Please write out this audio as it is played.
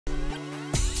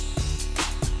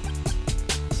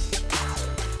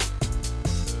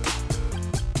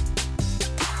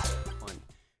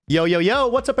Yo, yo, yo,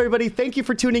 what's up, everybody? Thank you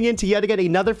for tuning in to yet again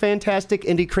another fantastic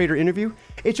indie creator interview.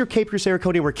 It's your Cape Crusader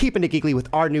Cody, and we're keeping it geekly with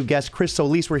our new guest, Chris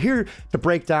Solis. We're here to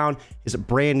break down his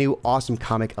brand new awesome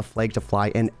comic, A Flag to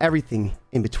Fly, and everything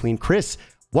in between. Chris,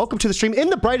 welcome to the stream. In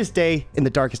the brightest day, in the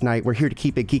darkest night, we're here to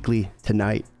keep it geekly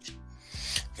tonight.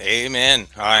 Hey, man.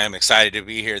 I am excited to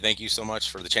be here. Thank you so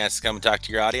much for the chance to come and talk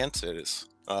to your audience. It is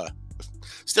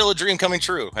still a dream coming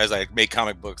true as I make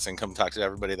comic books and come talk to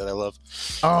everybody that I love.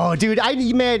 Oh, dude,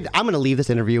 man, I'm going to leave this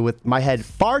interview with my head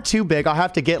far too big. I'll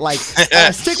have to get like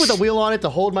a stick with a wheel on it to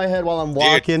hold my head while I'm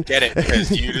walking. Dude, get it,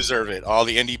 because you deserve it. All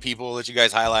the indie people that you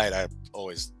guys highlight, I'm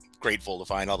always grateful to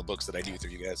find all the books that I do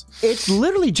through you guys. It's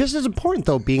literally just as important,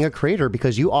 though, being a creator,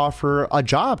 because you offer a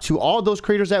job to all those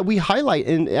creators that we highlight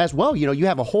in as well. You know, you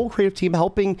have a whole creative team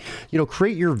helping, you know,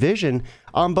 create your vision.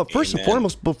 But first and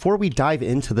foremost, before we dive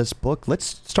into this book,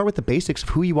 let's start with the basics of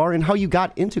who you are and how you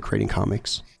got into creating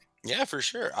comics. Yeah, for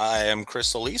sure. I am Chris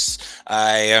Solis.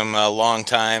 I am a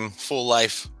longtime,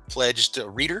 full-life pledged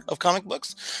reader of comic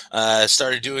books.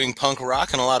 Started doing punk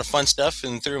rock and a lot of fun stuff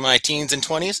and through my teens and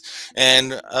 20s,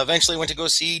 and eventually went to go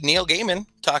see Neil Gaiman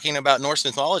talking about Norse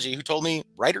mythology, who told me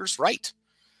writers write.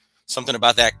 Something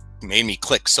about that made me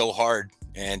click so hard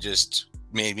and just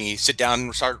made me sit down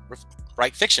and start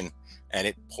write fiction. And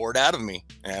it poured out of me,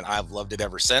 and I've loved it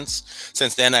ever since.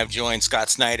 Since then, I've joined Scott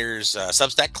Snyder's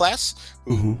Substack class,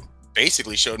 who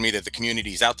basically showed me that the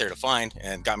community is out there to find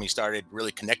and got me started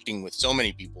really connecting with so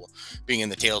many people. Being in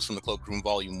the Tales from the Cloakroom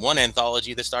Volume 1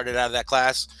 anthology that started out of that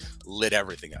class lit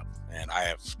everything up. And I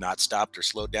have not stopped or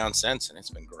slowed down since, and it's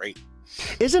been great.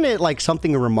 Isn't it like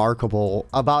something remarkable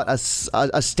about a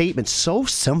statement so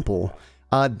simple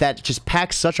that just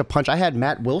packs such a punch? I had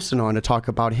Matt Wilson on to talk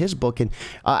about his book, and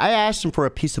I asked him for a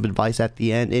piece of advice at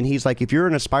the end, and he's like, if you're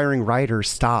an aspiring writer,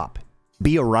 stop.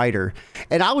 Be a writer.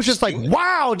 And I was just like,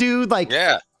 wow, dude, like,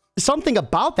 yeah, something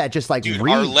about that just like, dude,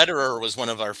 our letterer was one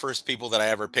of our first people that I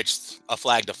ever pitched A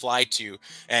Flag to Fly to,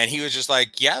 and he was just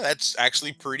like, yeah, that's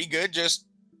actually pretty good. Just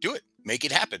do it. Make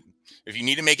it happen. If you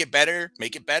need to make it better,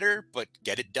 but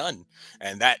get it done.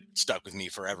 And that stuck with me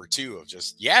forever too, of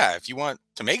just, yeah, if you want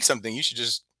to make something, you should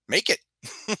just make it.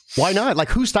 Why not? Like,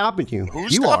 who's stopping you?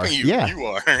 Who's stopping you? Yeah. You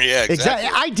are. Yeah, exactly.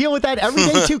 I deal with that every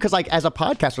day too, because like as a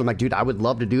podcaster, I'm like, dude, I would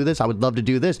love to do this. I would love to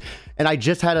do this. And I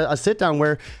just had a sit down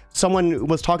where someone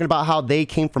was talking about how they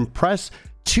came from press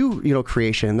to, you know,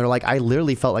 creation. And they're like, I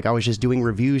literally felt like I was just doing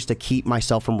reviews to keep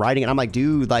myself from writing. And I'm like,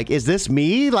 dude, like, is this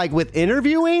me? Like with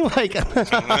interviewing? Like,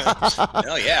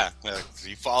 no, yeah.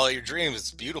 You follow your dreams.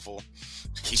 It's beautiful.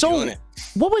 Keep doing it.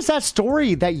 What was that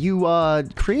story that you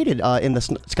created in the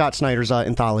Scott Snyder's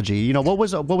anthology? You know, what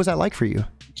was that like for you?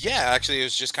 Yeah, actually, it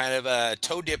was just kind of a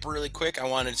toe dip really quick. I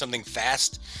wanted something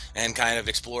fast and kind of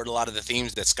explored a lot of the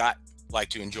themes that Scott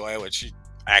liked to enjoy, which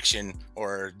action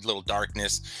or little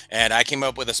darkness. And I came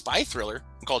up with a spy thriller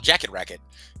called Jacket Racket.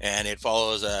 And it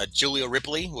follows Julia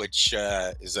Ripley, which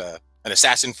is an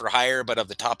assassin for hire, but of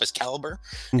the toppest caliber.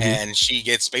 And she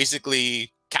gets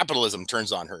basically capitalism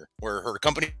turns on her, where her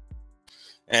company,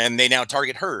 and they now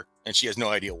target her, and she has no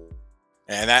idea.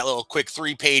 And that little quick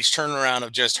 3-page turnaround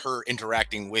of just her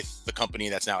interacting with the company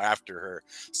that's now after her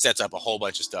sets up a whole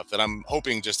bunch of stuff that I'm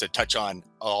hoping just to touch on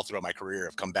all throughout my career,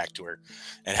 of come back to her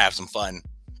and have some fun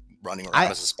running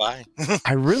around as a spy.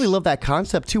 I really love that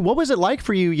concept too. What was it like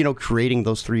for you, you know, creating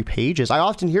those 3 pages? I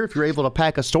often hear if you're able to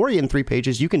pack a story in 3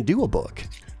 pages, you can do a book.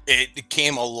 It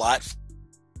came a lot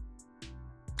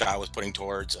I was putting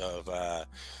towards of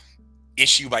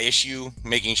issue by issue,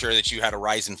 making sure that you had a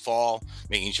rise and fall,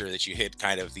 making sure that you hit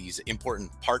kind of these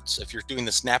important parts if you're doing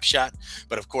the snapshot.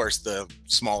 But of course, the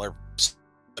smaller,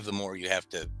 the more you have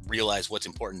to realize what's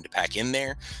important to pack in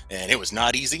there. And it was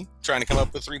not easy trying to come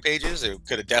up with 3 pages. It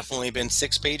could have definitely been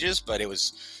 6 pages, but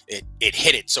it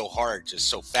hit it so hard, just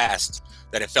so fast,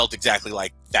 that it felt exactly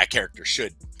like that character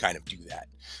should kind of do that.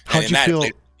 How'd you feel?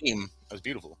 It was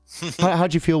beautiful.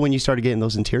 How'd you feel when you started getting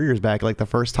those interiors back, like the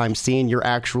first time seeing your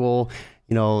actual,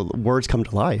 you know, words come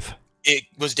to life? It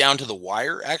was down to the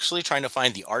wire, actually, trying to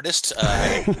find the artist.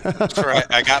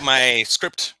 I got my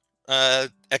script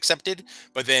accepted,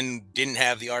 but then didn't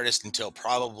have the artist until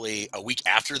probably a week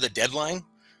after the deadline.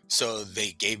 So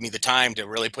they gave me the time to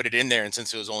really put it in there. And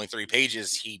since it was only 3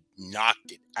 pages, he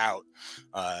knocked it out.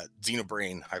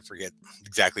 Xenobrain, I forget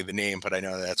exactly the name, but I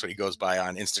know that's what he goes by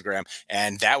on Instagram.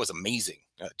 And that was amazing.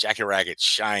 Jacket Racket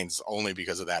shines only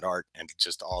because of that art and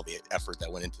just all the effort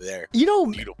that went into there. You know,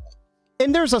 beautiful.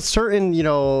 And there's a certain, you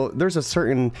know, there's a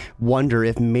certain wonder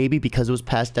if maybe because it was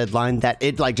past deadline that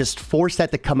it like just forced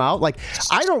that to come out. Like,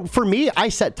 I don't, for me, I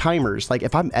set timers. Like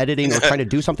if I'm editing or trying to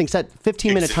do something, set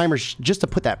 15-minute timers just to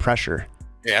put that pressure.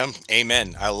 Yeah,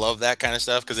 amen. I love that kind of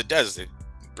stuff because it does.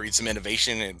 breeds some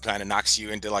innovation and kind of knocks you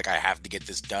into like, I have to get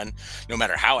this done. No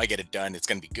matter how I get it done, it's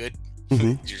going to be good.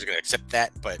 You're just going to accept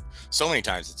that. But so many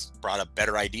times it's brought up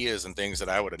better ideas and things that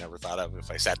I would have never thought of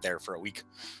if I sat there for a week.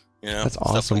 You know, that's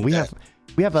awesome. Like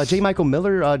we have J. Michael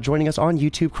Miller joining us on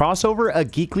YouTube. Crossover, a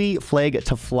geekly flag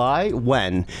to fly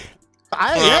when?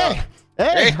 Has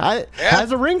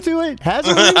a ring to it. Has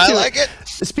a ring to I like it.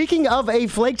 Speaking of a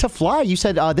flag to fly, you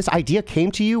said this idea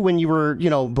came to you when you were,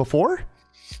 before?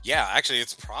 Yeah, actually,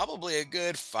 it's probably a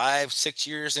good 5-6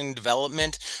 years in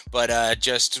development, but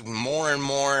just more and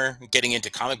more getting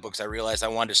into comic books, I realized I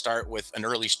wanted to start with an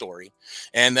early story,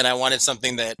 and then I wanted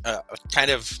something that kind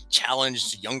of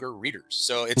challenged younger readers.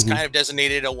 So it's kind of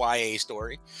designated a YA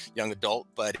story, young adult,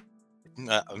 but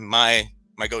my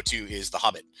go-to is The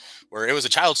Hobbit, where it was a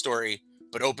child story,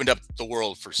 but opened up the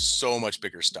world for so much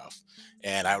bigger stuff.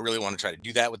 And I really want to try to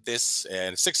do that with this.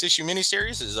 And 6-issue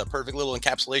miniseries is a perfect little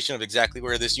encapsulation of exactly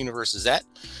where this universe is at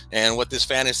and what this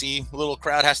fantasy little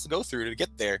crowd has to go through to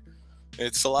get there.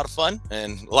 It's a lot of fun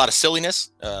and a lot of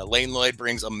silliness. Lane Lloyd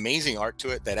brings amazing art to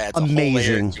it that adds a whole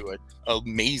layer to it.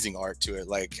 Amazing art to it.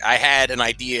 Like, I had an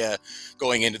idea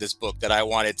going into this book that I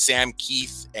wanted Sam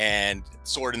Keith and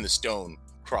Sword in the Stone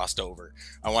crossed over.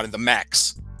 I wanted the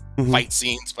Max fight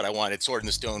scenes, but I wanted Sword in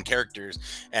the Stone characters.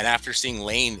 And after seeing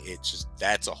Lane,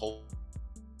 that's a whole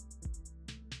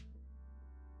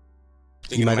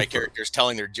thinking of my characters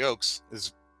telling their jokes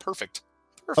is perfect.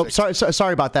 Oh,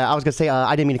 sorry about that. I was gonna say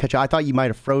I didn't mean to cut you. I thought you might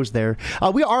have froze there.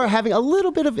 We are having a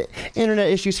little bit of internet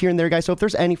issues here and there, guys. So if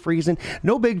there's any freezing,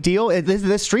 no big deal.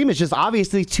 This stream is just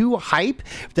obviously too hype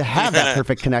to have that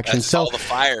perfect connection. So all the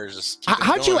fires.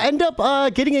 How'd you end up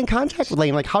getting in contact with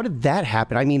Lane? Like, how did that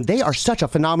happen? I mean, they are such a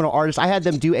phenomenal artist. I had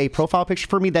them do a profile picture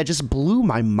for me that just blew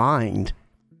my mind.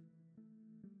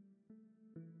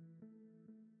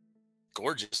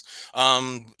 Gorgeous.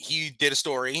 He did a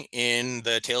story in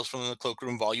the Tales from the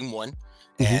Cloakroom Volume 1,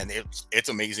 and it's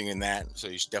amazing in that, so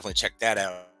you should definitely check that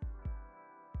out.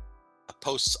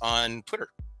 Posts on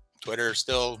Twitter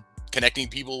still connecting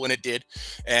people when it did,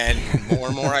 and more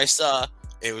and more I saw,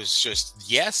 it was just,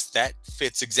 yes, that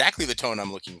fits exactly the tone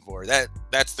I'm looking for.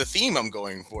 That's the theme I'm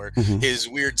going for. His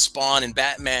weird Spawn and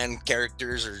Batman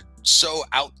characters are so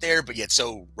out there but yet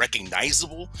so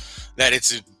recognizable that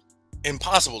it's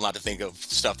impossible not to think of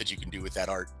stuff that you can do with that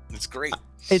art. It's great.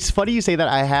 It's funny you say that.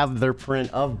 I have their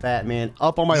print of Batman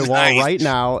up on my wall right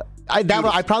now. I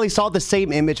probably saw the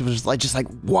same image. It was just like,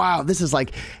 wow, this is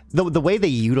like the way they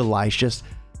utilize just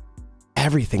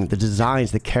everything, the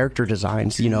designs, the character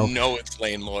designs, it's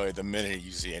Lane Lloyd the minute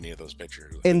you see any of those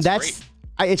pictures. And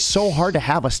it's so hard to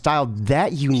have a style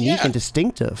that unique and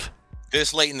distinctive.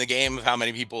 This late in the game of how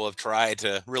many people have tried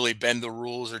to really bend the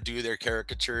rules or do their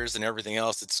caricatures and everything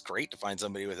else, it's great to find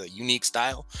somebody with a unique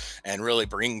style and really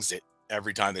brings it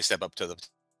every time they step up to the...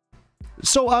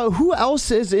 So who else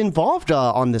is involved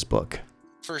on this book?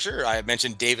 For sure. I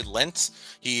mentioned David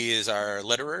Lentz. He is our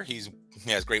letterer. He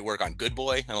has great work on Good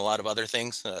Boy and a lot of other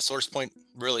things. Source Point,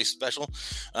 really special.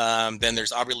 Then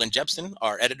there's Aubrey Lynn Jepson,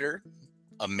 our editor.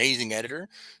 Amazing editor.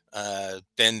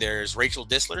 Then there's Rachel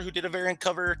Disler, who did a variant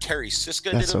cover. Terry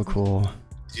Siska. That's so cool.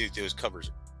 Dude, those covers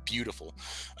are beautiful.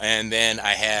 And then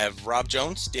I have Rob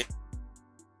Jones did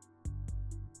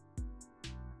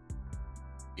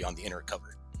on the inner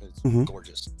cover. It's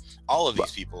gorgeous. All of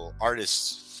these people,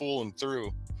 artists full and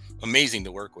through, amazing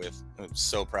to work with. I'm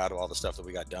so proud of all the stuff that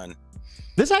we got done.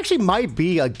 This actually might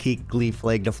be a geekly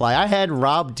flag to fly. I had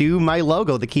Rob do my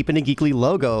logo, the Keeping It Geekly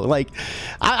logo. Like,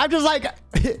 I'm just like,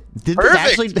 did this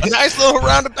actually... a nice little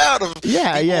roundabout of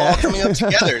all coming up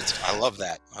together. I love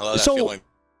that. I love that feeling.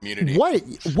 Community.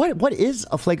 What is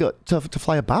a flag to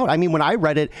fly about? I mean, when I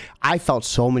read it, I felt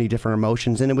so many different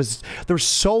emotions, and there's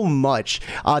so much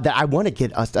that I want to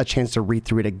get a chance to read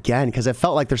through it again, because it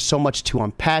felt like there's so much to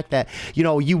unpack that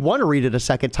you want to read it a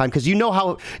second time because you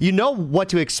know what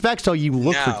to expect, so you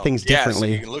look for things differently.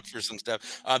 So you can look for some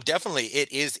stuff. Definitely,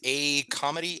 it is a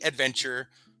comedy adventure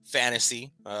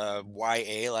fantasy,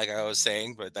 YA, like I was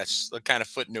saying, but that's the kind of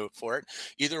footnote for it.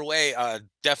 Either way,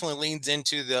 definitely leans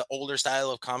into the older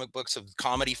style of comic books of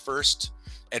comedy first,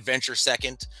 adventure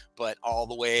second, but all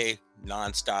the way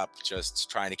nonstop, just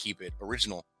trying to keep it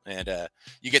original. And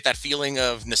you get that feeling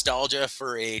of nostalgia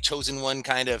for a chosen one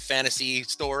kind of fantasy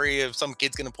story of some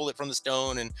kid's going to pull it from the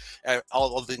stone, and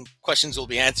all of the questions will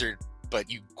be answered, but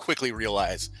you quickly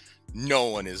realize no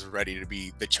one is ready to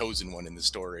be the chosen one in the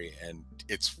story, and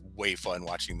it's way fun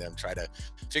watching them try to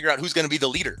figure out who's going to be the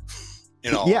leader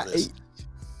in all of this.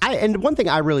 And one thing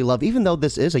I really love, even though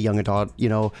this is a young adult,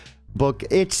 book.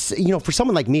 It's, you know, for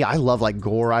someone like me, I love like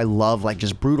gore, I love like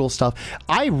just brutal stuff.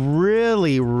 I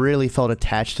really felt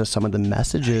attached to some of the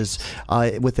messages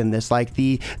within this, like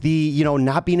the you know,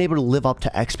 not being able to live up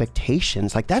to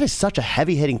expectations. Like that is such a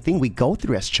heavy hitting thing we go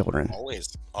through as children.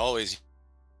 Always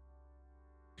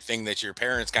thing that your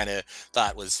parents kind of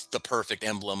thought was the perfect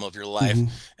emblem of your life,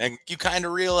 and you kind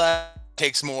of realize it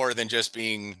takes more than just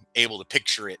being able to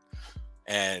picture it,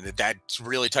 and that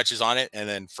really touches on it. And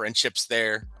then friendships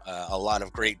there, a lot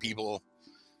of great people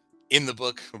in the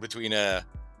book between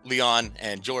Leon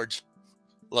and George.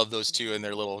 Love those two and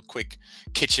their little quick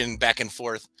kitchen back and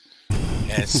forth,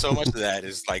 and so much of that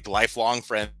is like lifelong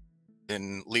friends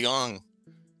and Leon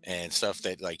and stuff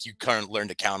that like you can't learn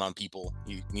to count on people.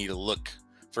 You need to look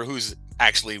for who's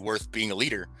actually worth being a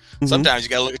leader. Sometimes you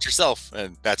gotta look at yourself,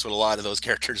 and that's what a lot of those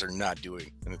characters are not doing,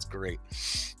 and it's great.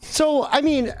 So I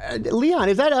mean, Leon,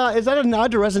 is that a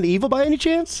nod to Resident Evil by any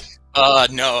chance?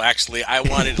 No, actually I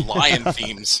wanted lion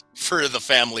themes for the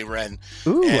family Ren.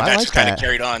 Ooh, and I that like just kind that. of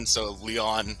carried on. So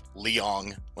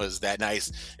Leong was that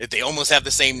nice. They almost have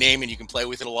the same name and you can play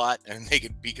with it a lot, and they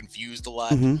could be confused a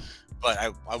lot. But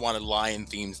I wanted lion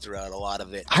themes throughout a lot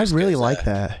of it. I really like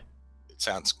that. It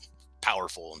sounds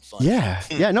powerful and fun. Yeah,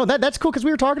 no, that's cool, because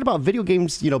we were talking about video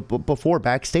games, you know, before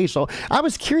backstage. So I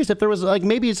was curious if there was like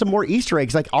maybe some more Easter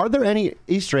eggs. Like, are there any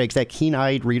Easter eggs that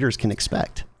keen-eyed readers can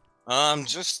expect? I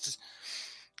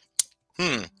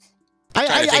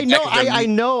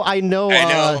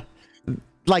know.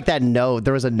 Like that note,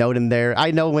 there was a note in there. I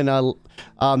know when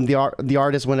the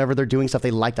artists, whenever they're doing stuff,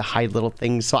 they like to hide little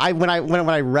things. So when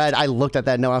I read, I looked at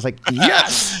that note. I was like,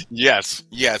 yes,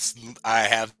 yes. I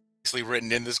have actually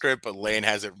written in the script, but Lane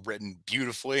has it written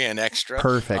beautifully and extra.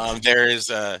 Perfect. There is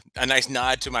a nice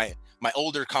nod to my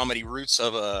older comedy roots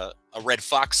of a Red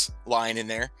Fox line in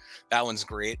there. That one's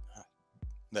great.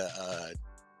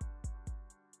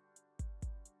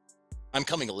 I'm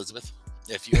coming, Elizabeth.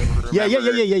 If you ever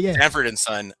remember yeah. Sanford and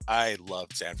Son, I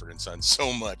loved Sanford and Son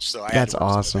so much. So that's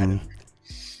awesome.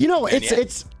 You know,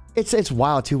 it's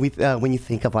wild too. When you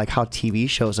think of like how TV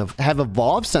shows have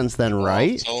evolved since then,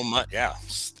 right? So much, yeah.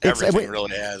 Everything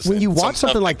really has. When you watch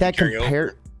something like that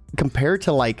compared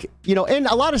to, like, you know, and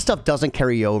a lot of stuff doesn't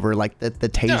carry over, like the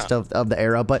taste of the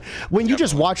era. But when you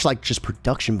just watch like just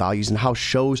production values and how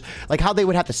shows, like how they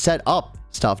would have to set up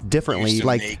stuff differently,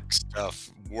 like make stuff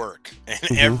work,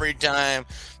 and every time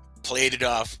played it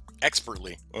off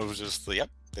expertly. It was just, yep,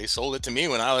 they sold it to me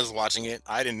when I was watching it.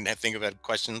 I didn't have to think of that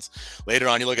questions. Later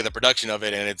on, you look at the production of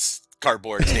it, and it's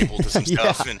cardboard stapled to some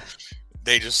stuff, and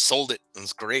they just sold it.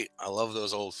 It's great. I love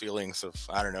those old feelings of,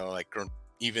 I don't know, like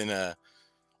even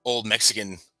old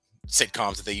Mexican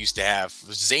sitcoms that they used to have.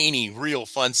 Zany, real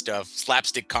fun stuff,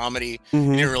 slapstick comedy.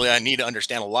 You didn't really need to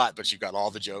understand a lot, but you got all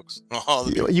the jokes.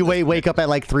 You wake up at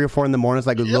like 3 or 4 in the morning. It's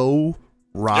like low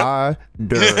rider.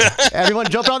 Everyone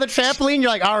jumped on the trampoline. You're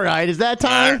like, all right, is that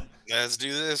time? Let's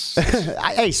do this.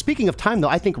 Hey, speaking of time, though,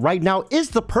 I think right now is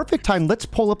the perfect time. Let's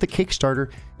pull up the Kickstarter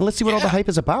and let's see what all the hype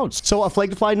is about. So, A Flag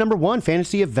to Fly #1,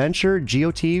 fantasy adventure,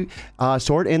 GOT,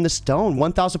 Sword in the Stone,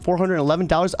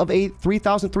 $1,411 of a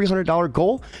 $3,300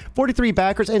 goal, 43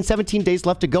 backers, and 17 days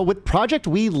left to go with Project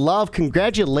We Love.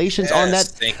 Congratulations on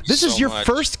that. This is your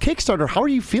first Kickstarter. How are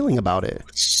you feeling about it?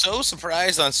 So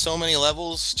surprised on so many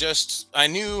levels. Just, I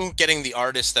knew getting the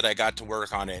artists that I got to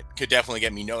work on it could definitely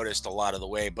get me noticed a lot of the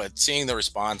way, but seeing the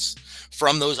response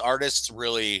from those artists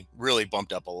really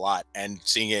bumped up a lot, and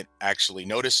seeing it actually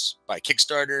noticed by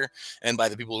Kickstarter and by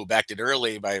the people who backed it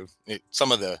early,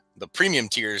 some of the premium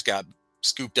tiers got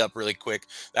scooped up really quick.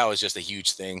 That was just a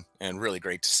huge thing and really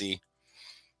great to see.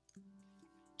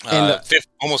 And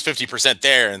almost 50%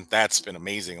 there, and that's been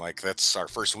amazing. Like, that's our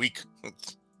first week.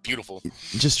 It's beautiful.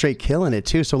 Just straight killing it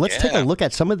too. So let's take a look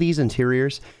at some of these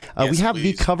interiors. We have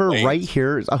the cover right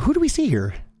here. Who do we see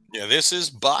here? Yeah, this is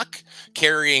Buck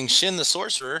carrying Shin the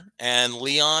Sorcerer and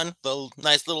Leon, the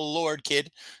nice little lord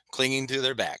kid, clinging to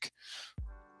their back.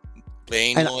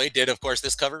 Lane Lloyd did, of course,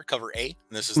 this cover A,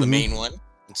 and this is the main one.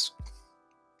 It's,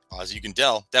 as you can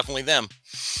tell, definitely them.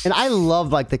 And I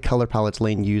love like the color palettes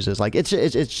Lane uses. Like it's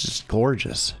just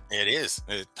gorgeous. It is.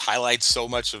 It highlights so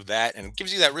much of that, and it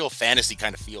gives you that real fantasy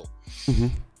kind of feel.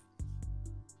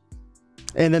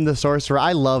 And then the sorcerer,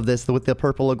 I love this with the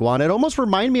purple iguana. It almost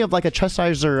reminded me of like a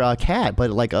Cheshire cat, but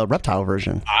like a reptile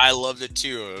version. I loved it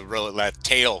too. That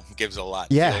tail gives a lot.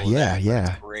 Yeah.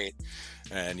 That's great.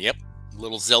 And yep,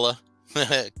 little Zilla.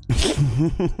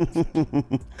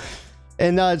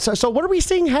 And so what are we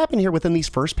seeing happen here within these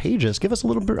first pages? Give us a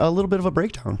little bit of a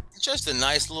breakdown. Just a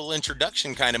nice little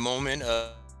introduction kind of moment.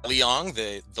 Leong,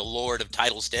 the Lord of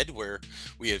Titlestead, where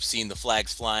we have seen the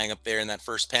flags flying up there in that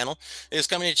first panel, is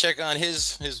coming to check on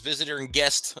his visitor and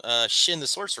guest, Shin the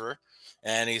Sorcerer,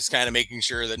 and he's kind of making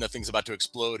sure that nothing's about to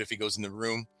explode if he goes in the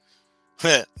room.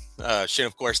 Shin,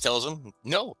 of course, tells him,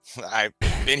 "No, I've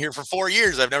been here for 4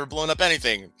 years. I've never blown up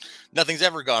anything. Nothing's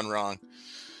ever gone wrong."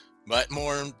 But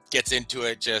Morn gets into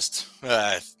it, just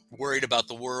worried about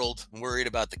the world, worried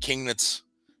about the king that's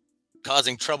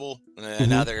causing trouble.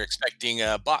 And now they're expecting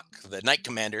Bach, the Knight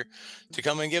Commander, to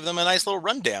come and give them a nice little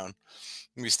rundown.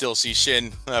 We still see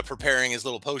Shin preparing his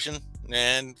little potion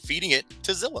and feeding it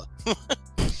to Zilla.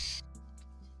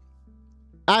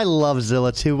 I love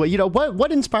Zilla too. But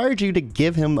what inspired you to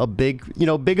give him a big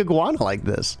iguana like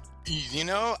this?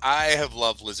 I have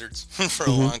loved lizards for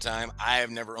a long time. I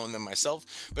have never owned them myself,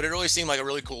 but it always seemed like a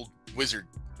really cool wizard.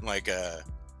 Like,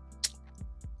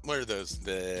 what are those?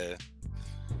 The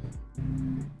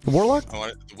warlock?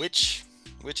 The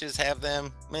witches have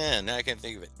them. Man, I can't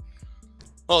think of it.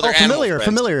 Oh, they're familiar. That's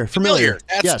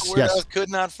the word I could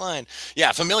not find.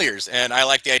 Yeah, familiars. And I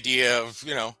like the idea of,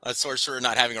 a sorcerer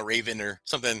not having a raven or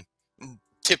something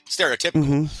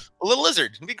stereotypical. A little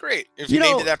lizard would be great. If you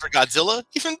named it after Godzilla,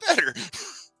 even better.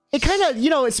 It kind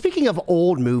of, speaking of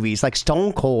old movies, like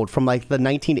Stone Cold from like the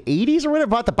 1980s or whatever,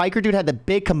 about the biker dude had the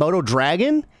big Komodo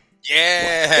dragon.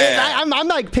 Yeah, I'm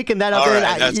like picking that up.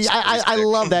 Right, I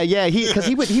love that. Yeah, because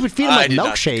he would feed him like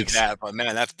milkshakes. But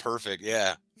man, that's perfect.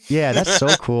 Yeah. Yeah, that's so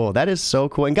cool. That is so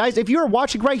cool. And guys, if you're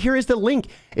watching, right here is the link.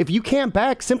 If you can't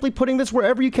back, simply putting this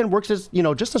wherever you can works as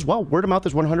just as well. Word of mouth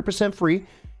is 100% free.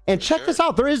 And check this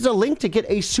out. There is a link to get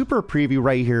a super preview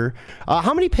right here.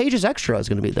 How many pages extra is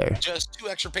going to be there? Just 2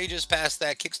 extra pages past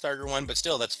that Kickstarter one, but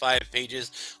still, that's 5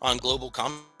 pages on Global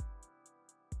Comics.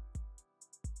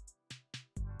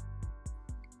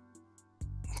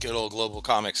 Good old Global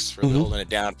Comics really holding it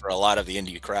down for a lot of the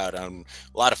indie crowd. A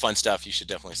lot of fun stuff you should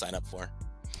definitely sign up for.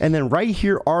 And then right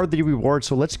here are the rewards.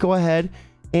 So let's go ahead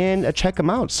and check them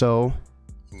out. So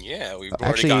yeah, we've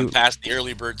already gone past the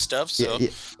early bird stuff. So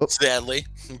sadly,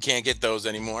 you can't get those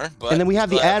anymore. But and then we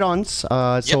have the add-ons.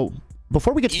 So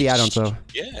before we get to the add-ons, though.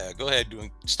 Yeah, go ahead.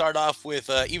 Start off with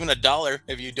even $1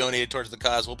 if you donate towards the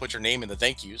cause. We'll put your name in the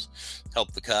thank yous.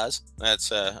 Help the cause.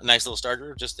 That's a nice little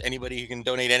starter. Just anybody who can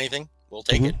donate anything, we'll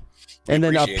take it. And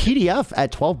then a PDF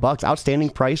at $12,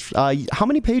 outstanding price. How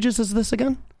many pages is this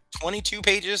again? 22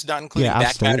 pages, not including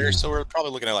back matter. So we're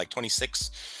probably looking at like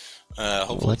 26.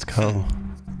 Hopefully. Let's go.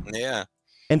 Yeah.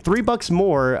 And $3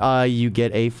 more, you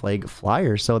get a flag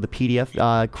flyer. So the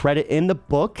PDF credit in the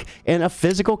book and a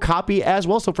physical copy as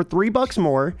well. So for $3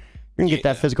 more, you're gonna get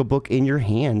that physical book in your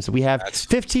hands. We have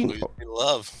 15. We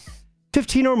love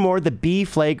 15 or more. The B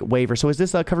flag waiver. So is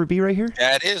this cover B right here?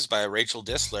 Yeah, it is by Rachel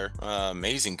Disler.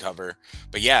 Amazing cover.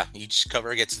 But yeah, each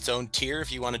cover gets its own tier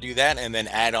if you want to do that, and then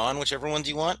add on whichever ones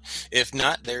you want. If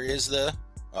not, there is the.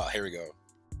 Oh, here we go.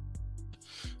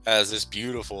 As this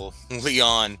beautiful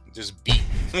Leon just beat,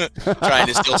 trying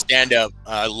to still stand up.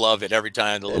 I love it every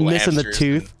time. The little missing the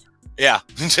tooth. Yeah,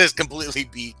 just completely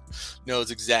beat. Knows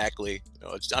exactly.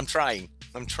 No, I'm trying.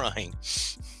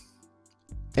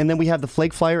 And then we have the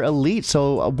Flag Flyer Elite.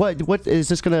 So what is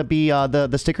this going to be?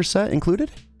 The sticker set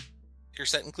included? Sticker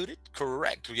set included?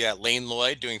 Correct. We got Lane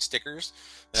Lloyd doing stickers.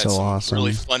 That's so awesome.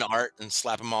 Really fun art and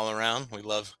slap them all around. We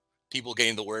love people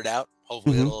getting the word out.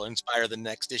 Hopefully it'll inspire the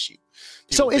next issue.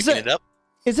 People so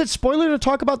is it spoiler to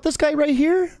talk about this guy right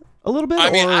here a little bit? I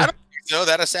mean, I don't think so.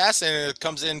 That assassin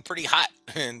comes in pretty hot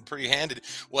and pretty handed.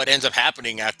 What ends up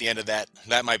happening at the end of that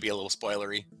might be a little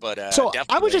spoilery, but so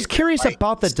I was just curious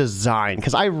about the design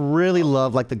because I really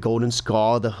love like the golden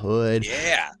skull, the hood.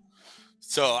 Yeah.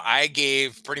 So I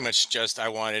gave pretty much I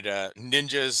wanted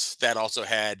ninjas that also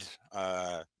had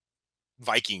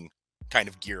Viking kind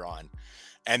of gear on,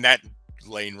 and that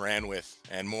Lane ran with,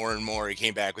 and more he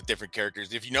came back with different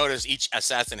characters. If you notice, each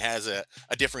assassin has a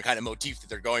different kind of motif that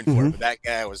they're going for, but that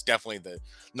guy was definitely the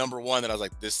number one that I was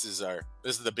like, this is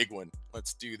the big one.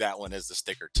 Let's do that one as the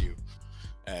sticker too.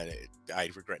 And I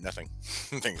regret nothing.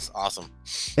 I think it's awesome.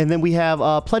 And then we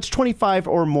have pledge 25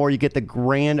 or more, you get the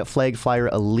Grand Flag Flyer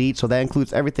Elite. So that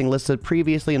includes everything listed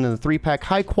previously, and then the 3-pack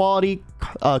high quality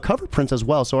cover prints as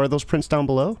well. So are those prints down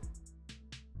below?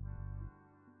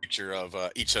 Picture of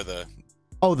each of the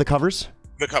the covers?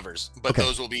 The covers. But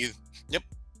those will be,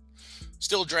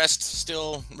 still dressed,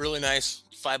 still really nice.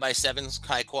 5x7s,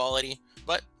 high quality,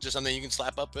 but just something you can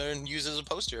slap up and use as a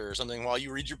poster or something while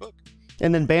you read your book.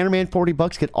 And then Bannerman,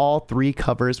 $40, get all 3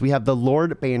 covers. We have the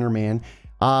Lord Bannerman,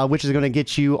 which is going to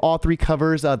get you all 3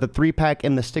 covers, the 3-pack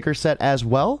and the sticker set as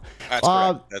well. That's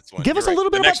correct. That's one. Give us a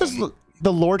little bit about this,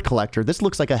 the Lord Collector. This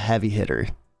looks like a heavy hitter.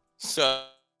 So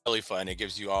really fun. It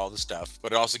gives you all the stuff,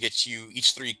 but it also gets you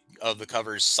each 3 of the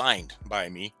covers signed by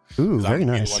me. Ooh, 'Cause very I'm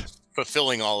gonna be the nice. one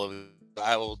fulfilling all of it.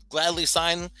 I will gladly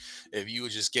sign if you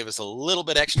would just give us a little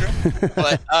bit extra.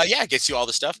 But yeah, it gets you all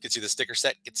the stuff, gets you the sticker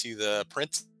set, gets you the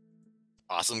prints,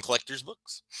 awesome collector's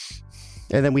books.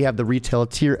 And then we have the retail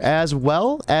tier as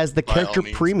well as the By all character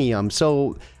means. premium.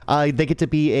 So they get to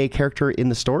be a character in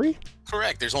the story?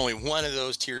 Correct. There's only one of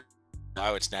those tiers. I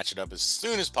would snatch it up as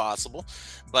soon as possible.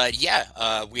 But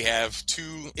yeah, we have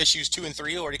issues 2 and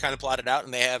 3 already kind of plotted out,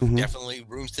 and they have definitely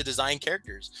rooms to design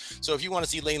characters. So if you want to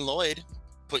see Lane Lloyd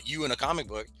put you in a comic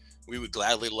book, we would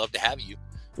gladly love to have you.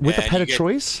 With a And pet you of get-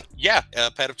 choice? Yeah,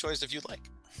 a pet of choice if you'd like.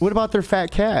 What about their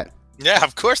fat cat? Yeah,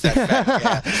 of course that fat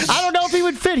cat. I don't know if he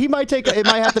would fit. He might it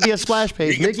might have to be a splash You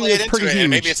page, can making play it it into pretty it, huge. and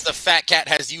maybe it's the fat cat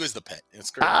has you as the pet. It's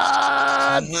great.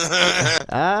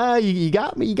 You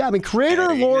got me. You got me. Creator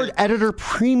There you Lord go. Editor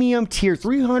Premium Tier,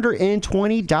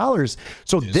 $320.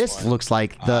 So this one, looks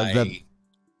like the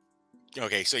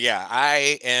Okay, so yeah,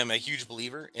 I am a huge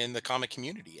believer in the comic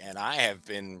community, and I have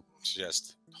been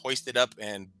just hoisted up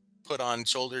and put on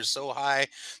shoulders so high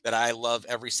that I love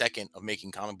every second of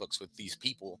making comic books with these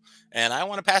people, and I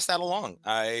want to pass that along.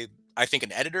 I think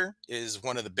an editor is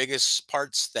one of the biggest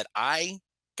parts that I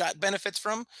got benefits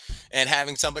from, and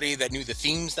having somebody that knew the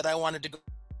themes that I wanted to go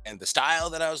and the style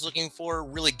that I was looking for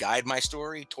really guide my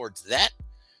story towards that.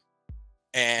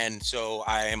 And so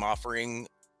I am offering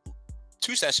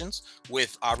 2 sessions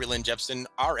with Aubrey Lynn Jepson,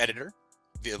 our editor,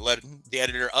 the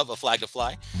editor of A Flag to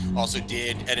Fly. Also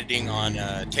did editing on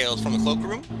Tales from the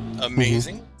Cloakroom.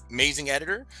 Amazing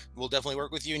editor. We'll definitely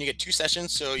work with you, and you get 2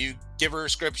 sessions. So you give her a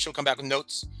script, she'll come back with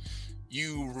notes.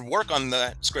 You work on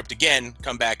the script again,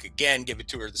 come back again, give it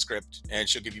to her the script, and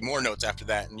she'll give you more notes after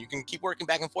that. And you can keep working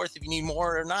back and forth if you need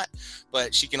more or not.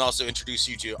 But she can also introduce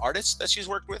you to artists that she's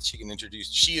worked with. She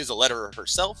is a letterer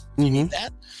herself if you need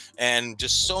that. And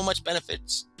just so much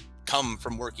benefits come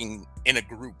from working in a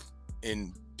group,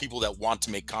 in people that want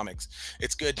to make comics.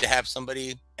 It's good to have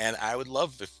somebody, and I would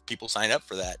love if people sign up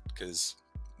for that, because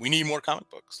we need more comic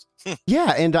books.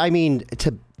 Yeah, and I mean,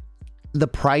 the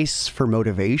price for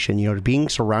motivation, being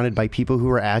surrounded by people who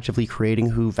are actively creating,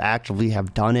 who've actively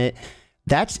have done it,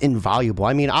 that's invaluable.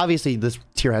 I mean, obviously this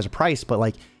tier has a price, but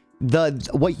like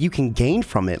what you can gain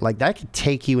from it, like that could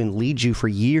take you and lead you for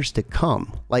years to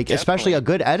come. Like especially a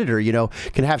good editor,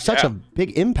 can have such a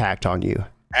big impact on you.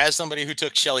 As somebody who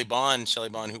took Shelley Bond,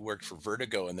 who worked for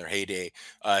Vertigo in their heyday,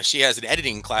 she has an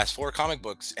editing class for comic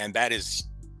books, and that is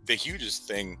the hugest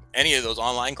thing. Any of those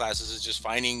online classes is just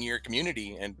finding your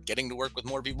community and getting to work with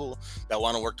more people that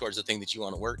want to work towards the thing that you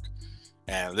want to work.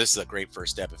 And this is a great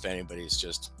first step if anybody's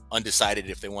just undecided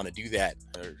if they want to do that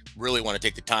or really want to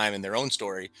take the time in their own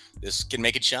story. This can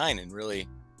make it shine and really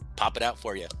pop it out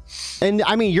for you. And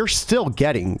I mean, you're still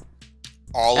getting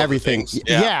all everything.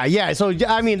 Yeah. So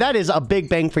I mean, that is a big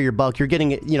bang for your buck. You're getting,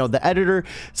 the editor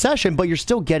session, but you're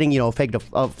still getting, Flag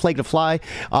to Fly,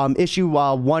 issue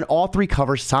 1, all 3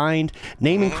 covers signed,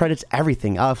 naming credits,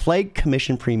 everything. Flag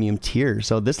commission premium tier.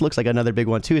 So this looks like another big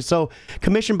one too. So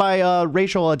commissioned by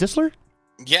Rachel Disler.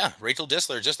 Yeah, Rachel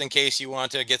Disler. Just in case you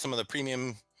want to get some of the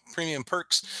premium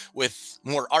perks with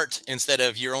more art instead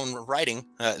of your own writing,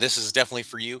 this is definitely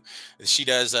for you. She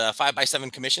does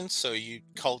 5x7 commissions, so you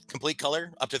complete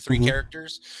color up to 3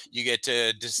 characters. You get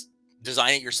to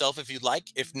design it yourself if you'd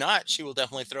like. If not, she will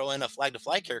definitely throw in a Flag to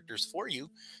Fly characters for you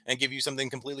and give you something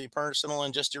completely personal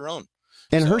and just your own.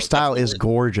 And So her style is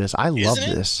gorgeous. I love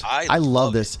this. I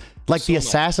love this. Like the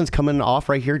assassins coming off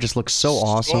right here just looks so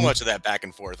awesome. So much of that back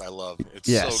and forth I love. It's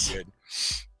so good.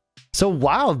 So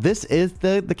wow, this is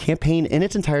the campaign in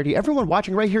its entirety. Everyone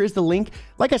watching right here is the link.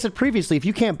 Like I said previously, if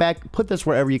you can't put this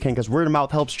wherever you can, because word of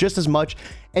mouth helps just as much.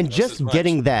 And just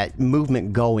getting that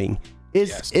movement going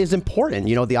is important.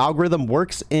 The algorithm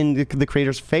works in the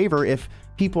creator's favor if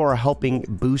people are helping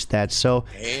boost that. So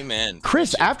amen.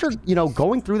 Chris, after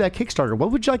going through that Kickstarter,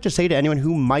 what would you like to say to anyone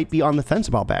who might be on the fence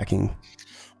about backing?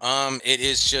 It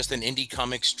is just an indie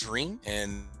comics dream,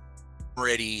 and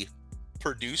already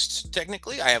produced.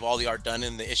 Technically, I have all the art done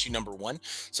in the issue #1,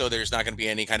 so there's not going to be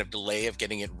any kind of delay of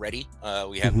getting it ready.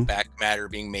 We have back matter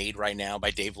being made right now by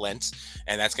Dave Lentz,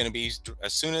 and that's going to be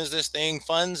as soon as this thing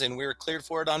funds and we're cleared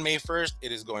for it on May 1st.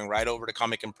 It is going right over to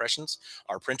Comic Impressions,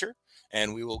 our printer,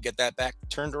 and we will get that back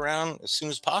turned around as soon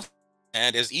as possible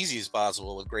and as easy as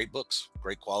possible with great books,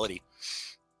 great quality.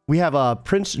 We have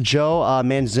Prince Joe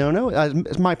Manzono.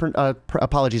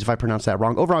 Apologies if I pronounced that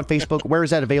wrong. Over on Facebook, where is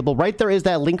that available? Right there is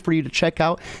that link for you to check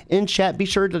out in chat. Be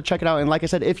sure to check it out. And like I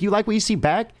said, if you like what you see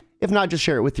back, if not, just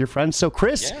share it with your friends. So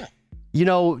Chris,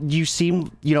 you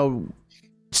seem,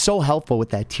 so helpful with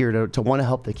that tier to want to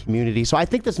help the community. So I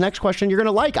think this next question you're going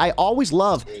to like. I always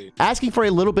love asking for a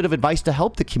little bit of advice to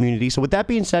help the community. So with that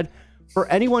being said, for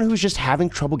anyone who's just having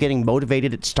trouble getting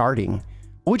motivated at starting,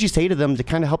 what would you say to them to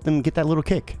kind of help them get that little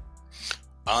kick?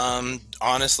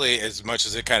 Honestly, as much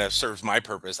as it kind of serves my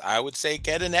purpose, I would say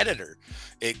get an editor.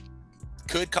 It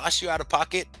could cost you out of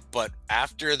pocket, but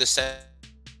after the set,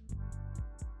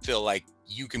 feel like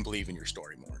you can believe in your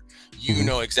story more. You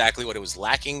know exactly what it was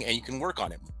lacking and you can work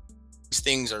on it. These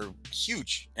things are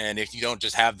huge. And if you don't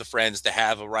just have the friends to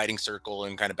have a writing circle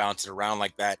and kind of bounce it around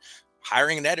like that,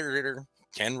 hiring an editor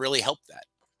can really help that.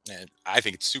 And I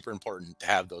think it's super important to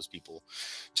have those people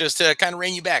just to kind of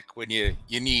rein you back when you're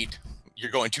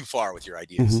going too far with your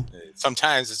ideas.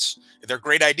 Sometimes they're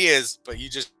great ideas, but you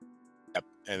just,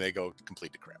 and they go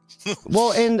complete to crap.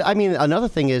 Well, and I mean, another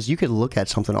thing is you could look at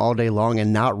something all day long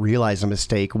and not realize a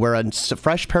mistake, where a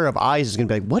fresh pair of eyes is going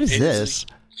to be like, what is this?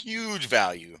 Huge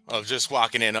value of just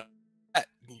walking in.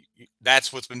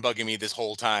 That's what's been bugging me this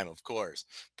whole time, of course.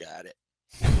 Got it.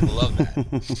 Love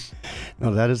that.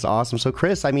 No, that is awesome. So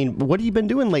Chris, I mean, what have you been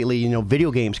doing lately? You know, video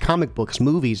games, comic books,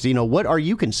 movies, you know, what are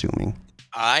you consuming?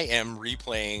 I am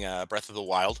replaying Breath of the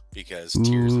Wild because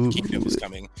Tears of the Kingdom is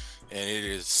coming, and it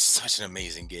is such an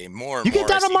amazing game. You get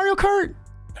down on Mario Kart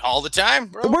all the time,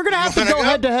 bro. We're gonna have to go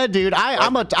head to head, dude.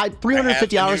 I'm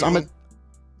 350 hours.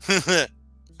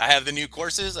 I have the new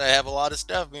courses. I have a lot of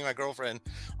stuff. Me and my girlfriend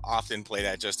often play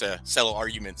that just to settle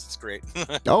arguments. It's great.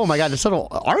 Oh my god, to settle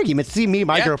arguments. See, me and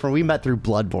my girlfriend, we met through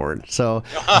Bloodborne, so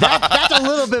that's a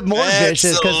little bit more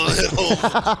vicious.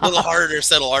 A little harder to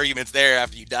settle arguments there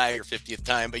after you die your 50th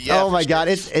time. But yeah. Oh my god,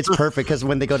 it's perfect because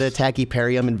when they go to attack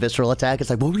Hyperium and Visceral Attack, it's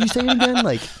like, what were you saying again?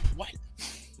 Like what?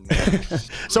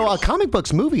 So comic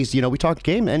books, movies, you know, we talked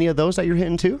game. Any of those that you're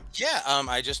hitting too? Yeah,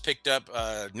 I just picked up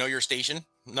Know Your Station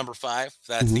 #5.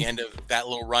 That's the end of that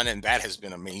little run, and that has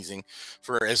been amazing.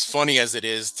 For as funny as it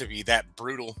is to be that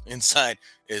brutal inside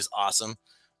is awesome.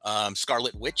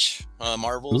 Scarlet Witch,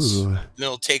 Marvel's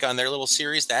little take on their little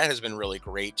series, that has been really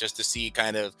great just to see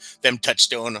kind of them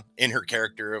touchstone in her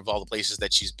character of all the places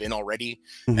that she's been already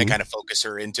and kind of focus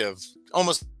her into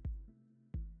almost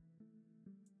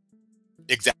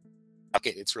exactly.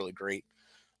 It's really great.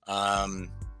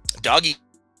 Doggy,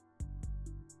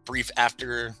 brief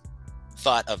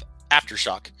afterthought of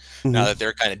Aftershock. Now that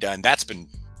they're kind of done, that's been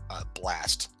a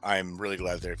blast. I'm really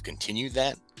glad they've continued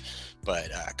that.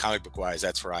 But comic book wise,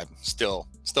 that's where I'm still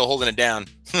holding it down.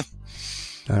 All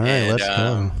right, let's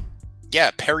go.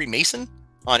 Yeah, Perry Mason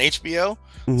on HBO.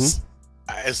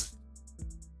 As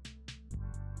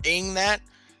saying that,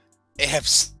 they have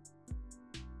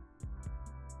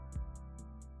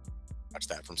watched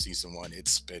that from season 1.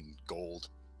 It's been gold.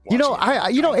 You know,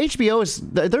 HBO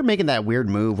they're making that weird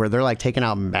move where they're like taking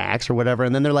out Max or whatever,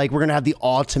 and then they're like, we're gonna have the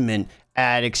ultimate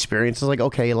ad experience. It's like,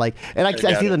 okay, like, and I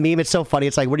see the meme. It's so funny.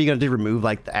 It's like, what are you gonna do? Remove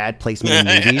like the ad placement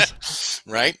in movies?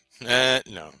 Right?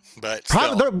 No, but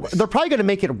they're probably gonna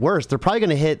make it worse. They're probably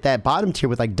gonna hit that bottom tier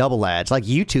with like double ads, like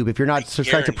YouTube. If you're not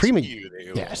subscribed to premium,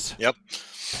 yes. Yep.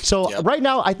 So right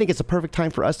now, I think it's a perfect time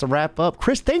for us to wrap up.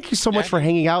 Chris, thank you so much for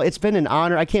hanging out. It's been an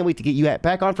honor. I can't wait to get you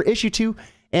back on for issue 2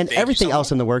 and everything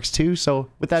else in the works too. So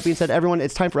with that being said, everyone,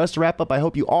 it's time for us to wrap up. I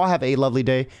hope you all have a lovely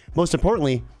day. Most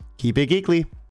importantly, keep it geekly.